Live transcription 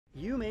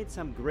You made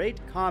some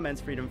great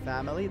comments, Freedom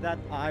Family, that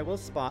I will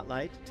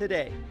spotlight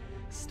today,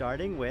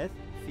 starting with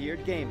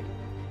Feared Gaming.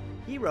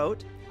 He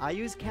wrote, I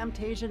use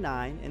Camtasia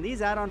 9 and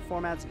these add-on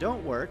formats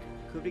don't work.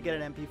 Could we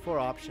get an MP4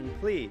 option,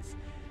 please?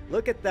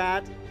 Look at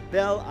that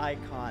bell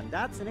icon.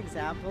 That's an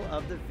example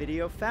of the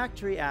Video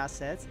Factory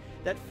assets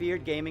that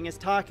Feared Gaming is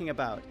talking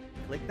about.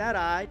 Click that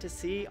eye to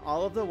see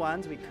all of the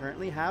ones we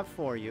currently have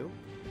for you.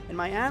 And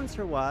my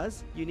answer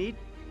was, we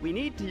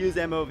need to use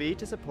MOV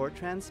to support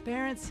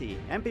transparency.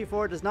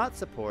 MP4 does not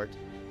support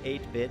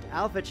 8-bit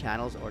alpha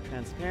channels or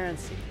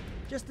transparency.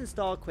 Just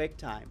install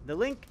QuickTime. The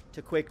link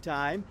to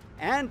QuickTime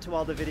and to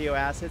all the video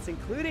assets,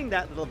 including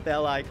that little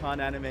bell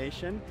icon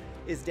animation,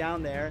 is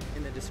down there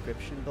in the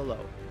description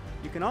below.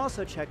 You can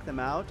also check them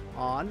out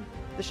on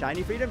the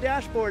Shiny Freedom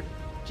Dashboard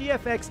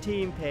GFX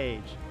team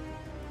page.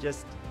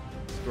 Just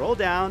scroll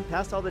down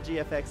past all the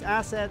GFX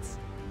assets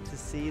to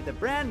see the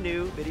brand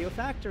new Video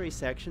Factory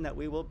section that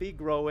we will be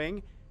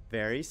growing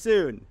very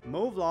soon.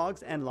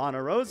 Movlogs and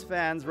Lana Rose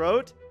fans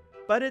wrote,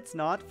 but it's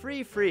not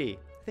free. I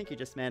think you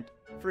just meant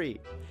free.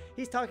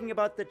 He's talking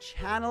about the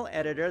channel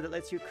editor that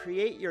lets you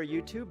create your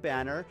YouTube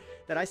banner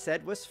that I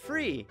said was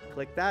free.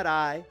 Click that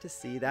eye to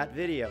see that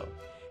video.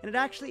 And it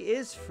actually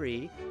is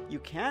free. You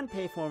can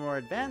pay for more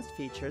advanced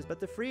features, but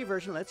the free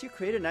version lets you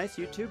create a nice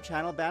YouTube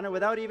channel banner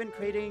without even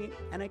creating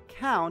an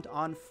account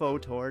on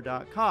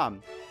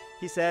Photor.com.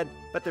 He said,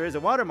 but there is a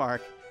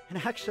watermark.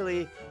 And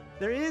actually,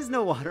 there is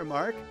no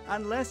watermark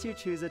unless you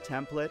choose a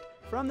template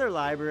from their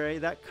library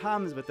that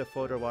comes with the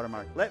Photor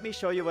watermark. Let me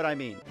show you what I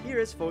mean. Here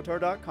is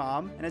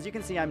Photor.com, and as you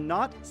can see, I'm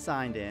not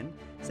signed in.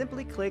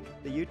 Simply click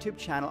the YouTube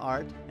channel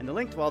art, and the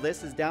link to all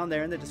this is down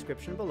there in the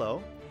description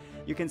below.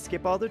 You can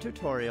skip all the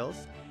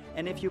tutorials,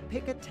 and if you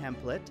pick a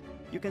template,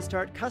 you can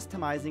start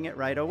customizing it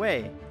right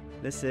away.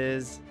 This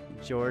is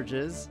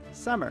George's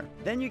Summer.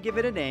 Then you give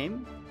it a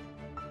name,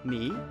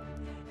 me,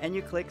 and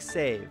you click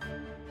Save.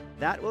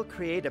 That will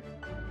create a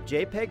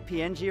JPEG,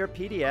 PNG, or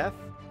PDF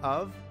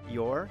of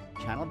your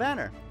channel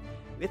banner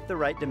with the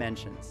right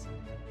dimensions.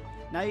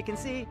 Now you can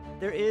see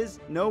there is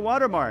no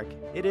watermark.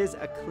 It is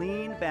a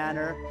clean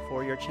banner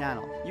for your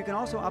channel. You can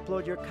also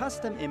upload your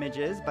custom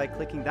images by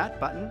clicking that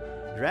button,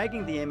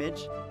 dragging the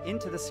image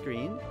into the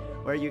screen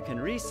where you can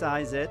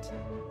resize it,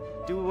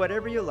 do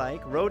whatever you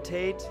like,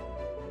 rotate.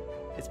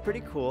 It's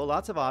pretty cool,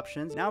 lots of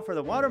options. Now for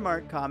the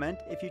watermark comment,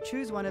 if you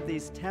choose one of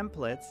these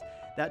templates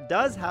that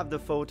does have the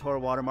Photor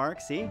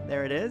watermark, see,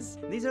 there it is.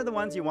 These are the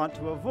ones you want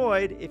to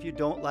avoid if you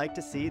don't like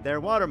to see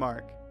their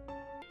watermark.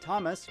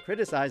 Thomas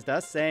criticized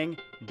us saying,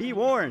 be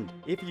warned,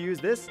 if you use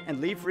this and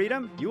leave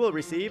Freedom, you will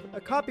receive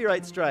a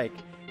copyright strike.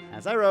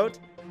 As I wrote,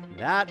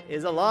 that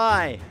is a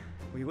lie.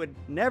 We would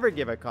never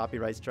give a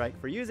copyright strike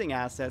for using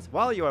assets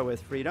while you are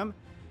with Freedom.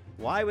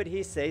 Why would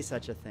he say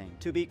such a thing?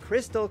 To be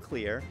crystal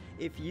clear,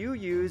 if you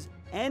use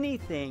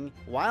anything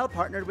while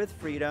partnered with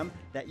Freedom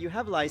that you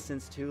have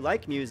license to,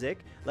 like music,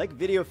 like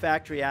Video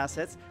Factory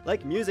assets,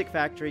 like Music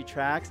Factory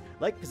tracks,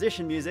 like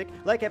Position Music,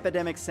 like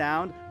Epidemic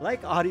Sound,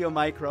 like Audio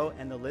Micro,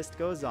 and the list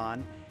goes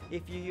on.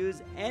 If you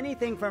use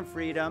anything from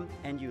Freedom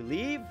and you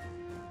leave,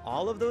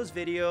 all of those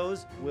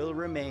videos will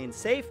remain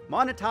safe,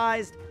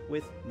 monetized,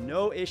 with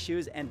no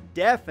issues and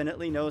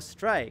definitely no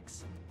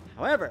strikes.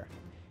 However,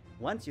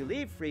 once you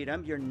leave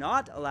Freedom, you're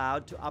not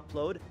allowed to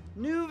upload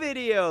new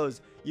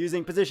videos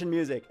using Position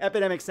Music,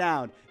 Epidemic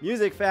Sound,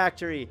 Music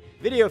Factory,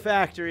 Video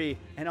Factory,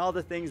 and all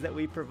the things that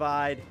we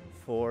provide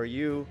for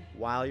you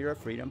while you're a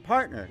Freedom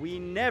partner. We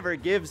never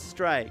give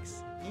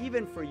strikes,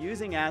 even for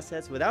using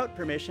assets without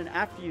permission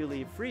after you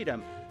leave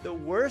Freedom. The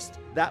worst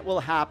that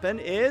will happen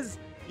is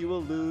you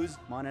will lose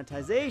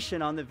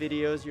monetization on the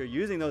videos you're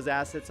using those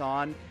assets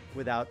on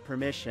without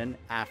permission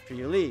after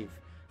you leave.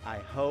 I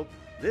hope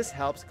this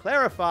helps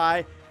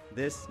clarify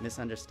this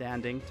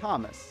misunderstanding,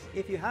 Thomas.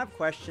 If you have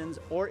questions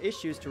or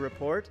issues to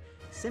report,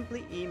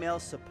 simply email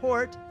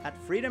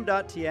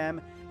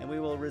support@freedom.tm and we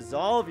will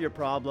resolve your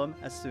problem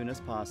as soon as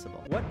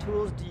possible. What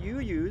tools do you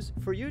use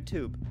for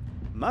YouTube?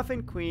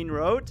 Muffin Queen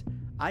wrote,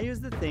 I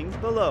use the things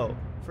below.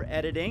 For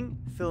editing,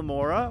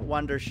 Filmora,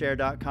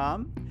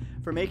 Wondershare.com.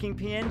 For making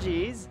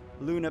PNGs,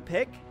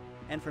 LunaPic.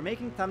 And for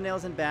making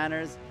thumbnails and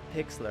banners,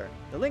 Pixlr.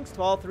 The links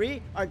to all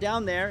three are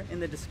down there in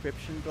the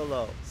description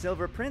below.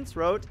 Silver Prince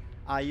wrote,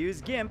 I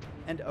use GIMP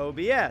and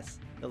OBS.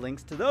 The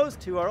links to those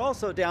two are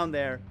also down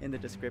there in the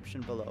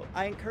description below.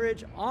 I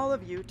encourage all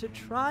of you to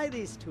try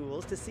these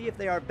tools to see if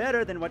they are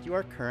better than what you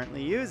are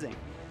currently using.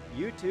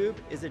 YouTube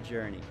is a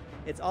journey.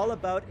 It's all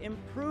about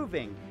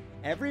improving.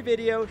 Every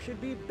video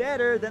should be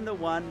better than the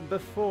one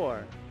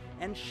before.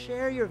 And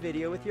share your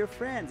video with your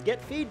friends.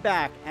 Get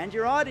feedback, and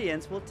your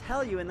audience will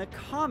tell you in the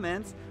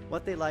comments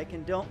what they like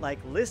and don't like.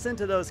 Listen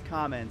to those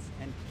comments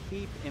and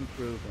keep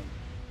improving.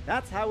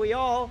 That's how we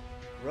all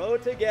grow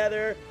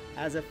together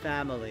as a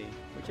family,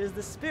 which is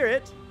the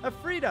spirit of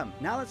Freedom.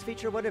 Now let's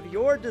feature one of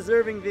your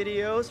deserving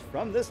videos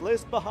from this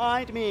list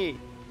behind me.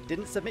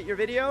 Didn't submit your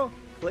video?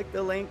 Click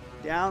the link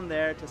down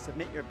there to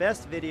submit your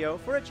best video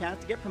for a chance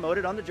to get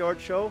promoted on The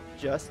George Show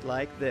just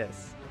like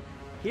this.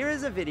 Here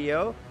is a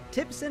video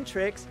Tips and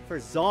tricks for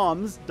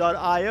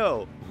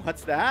zoms.io.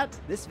 What's that?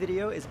 This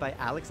video is by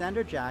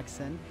Alexander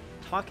Jackson,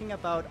 talking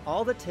about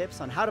all the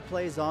tips on how to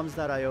play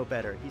zoms.io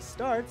better. He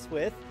starts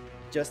with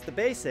just the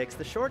basics,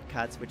 the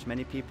shortcuts, which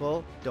many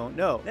people don't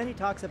know. Then he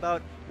talks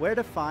about where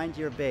to find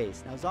your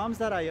base. Now,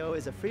 zoms.io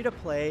is a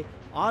free-to-play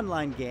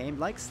online game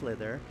like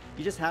Slither.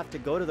 You just have to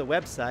go to the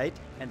website,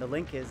 and the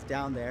link is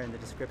down there in the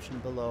description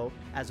below,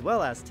 as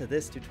well as to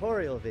this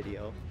tutorial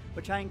video,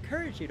 which I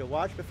encourage you to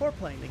watch before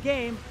playing the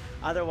game.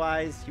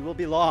 Otherwise, you will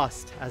be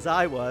lost, as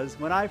I was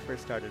when I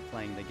first started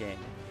playing the game.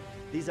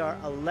 These are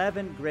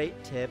 11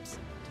 great tips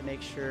to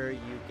make sure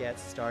you get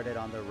started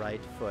on the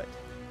right foot.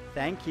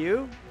 Thank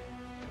you,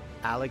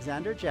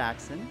 Alexander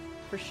Jackson,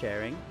 for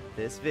sharing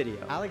this video.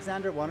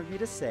 Alexander wanted me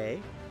to say,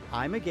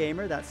 I'm a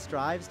gamer that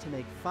strives to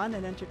make fun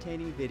and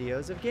entertaining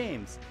videos of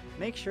games.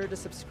 Make sure to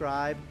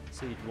subscribe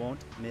so you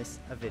won't miss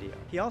a video.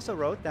 He also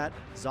wrote that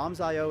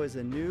zoms.io is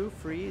a new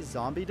free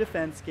zombie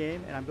defense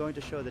game, and I'm going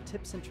to show the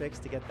tips and tricks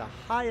to get the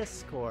highest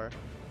score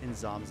in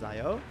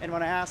zoms.io. And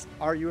when I asked,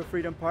 are you a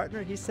Freedom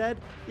Partner? He said,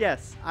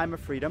 yes, I'm a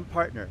Freedom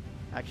Partner.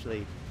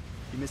 Actually,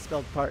 you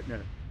misspelled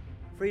partner.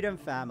 Freedom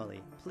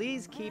Family,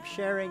 please keep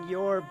sharing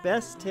your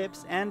best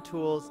tips and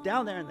tools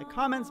down there in the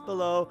comments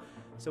below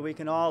so we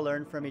can all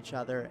learn from each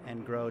other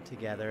and grow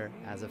together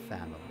as a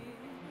family.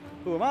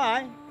 Who am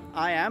I?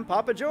 I am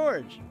Papa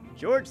George,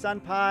 George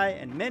Sunpie,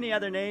 and many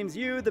other names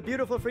you, the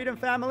beautiful Freedom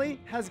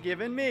Family, has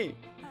given me.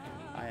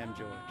 I am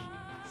George,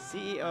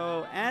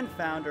 CEO and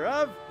founder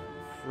of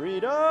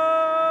Freedom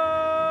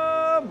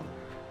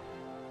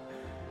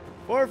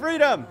for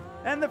Freedom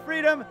and the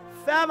Freedom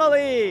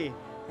Family.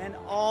 And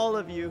all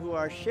of you who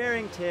are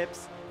sharing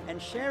tips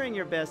and sharing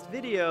your best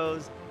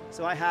videos.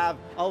 So I have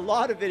a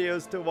lot of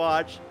videos to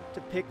watch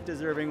to pick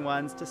deserving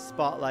ones to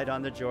spotlight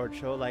on the George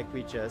Show, like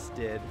we just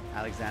did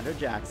Alexander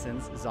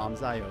Jackson's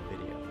zoms.io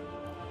video.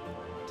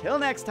 Till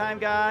next time,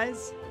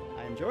 guys,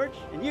 I'm George,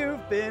 and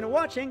you've been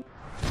watching.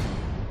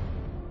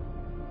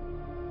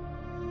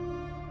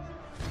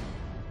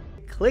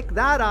 Click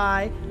that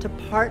I to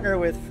partner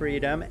with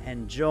Freedom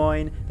and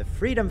join the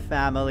Freedom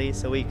Family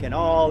so we can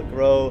all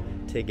grow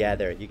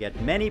together. You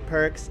get many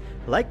perks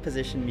like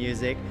position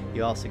music.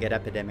 You also get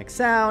Epidemic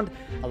Sound,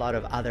 a lot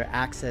of other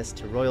access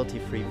to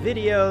royalty-free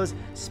videos,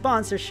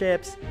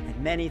 sponsorships, and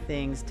many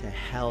things to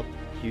help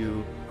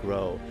you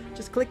grow.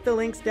 Just click the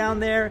links down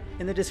there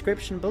in the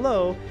description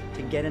below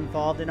to get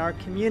involved in our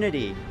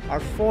community, our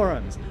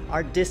forums,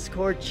 our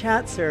Discord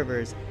chat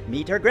servers,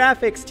 meet our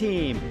graphics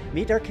team,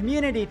 meet our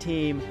community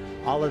team,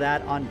 all of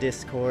that on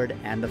Discord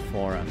and the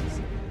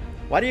forums.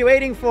 What are you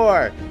waiting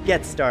for?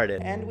 Get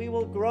started. And we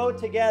will grow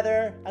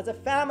together as a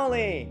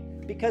family,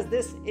 because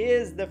this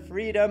is the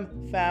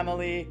Freedom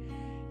Family.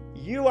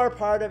 You are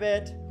part of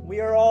it, we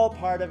are all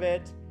part of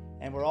it,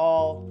 and we're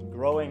all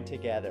growing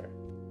together.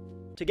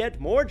 To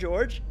get more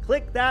George,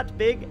 click that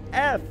big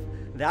F.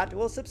 That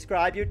will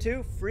subscribe you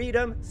to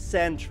Freedom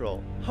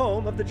Central,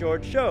 home of The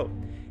George Show.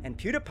 And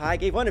PewDiePie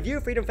gave one of you,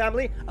 Freedom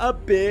Family, a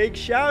big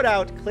shout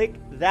out. Click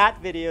that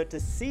video to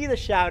see the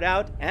shout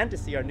out and to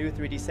see our new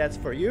 3D sets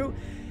for you.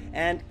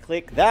 And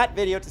click that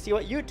video to see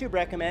what YouTube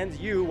recommends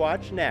you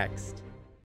watch next.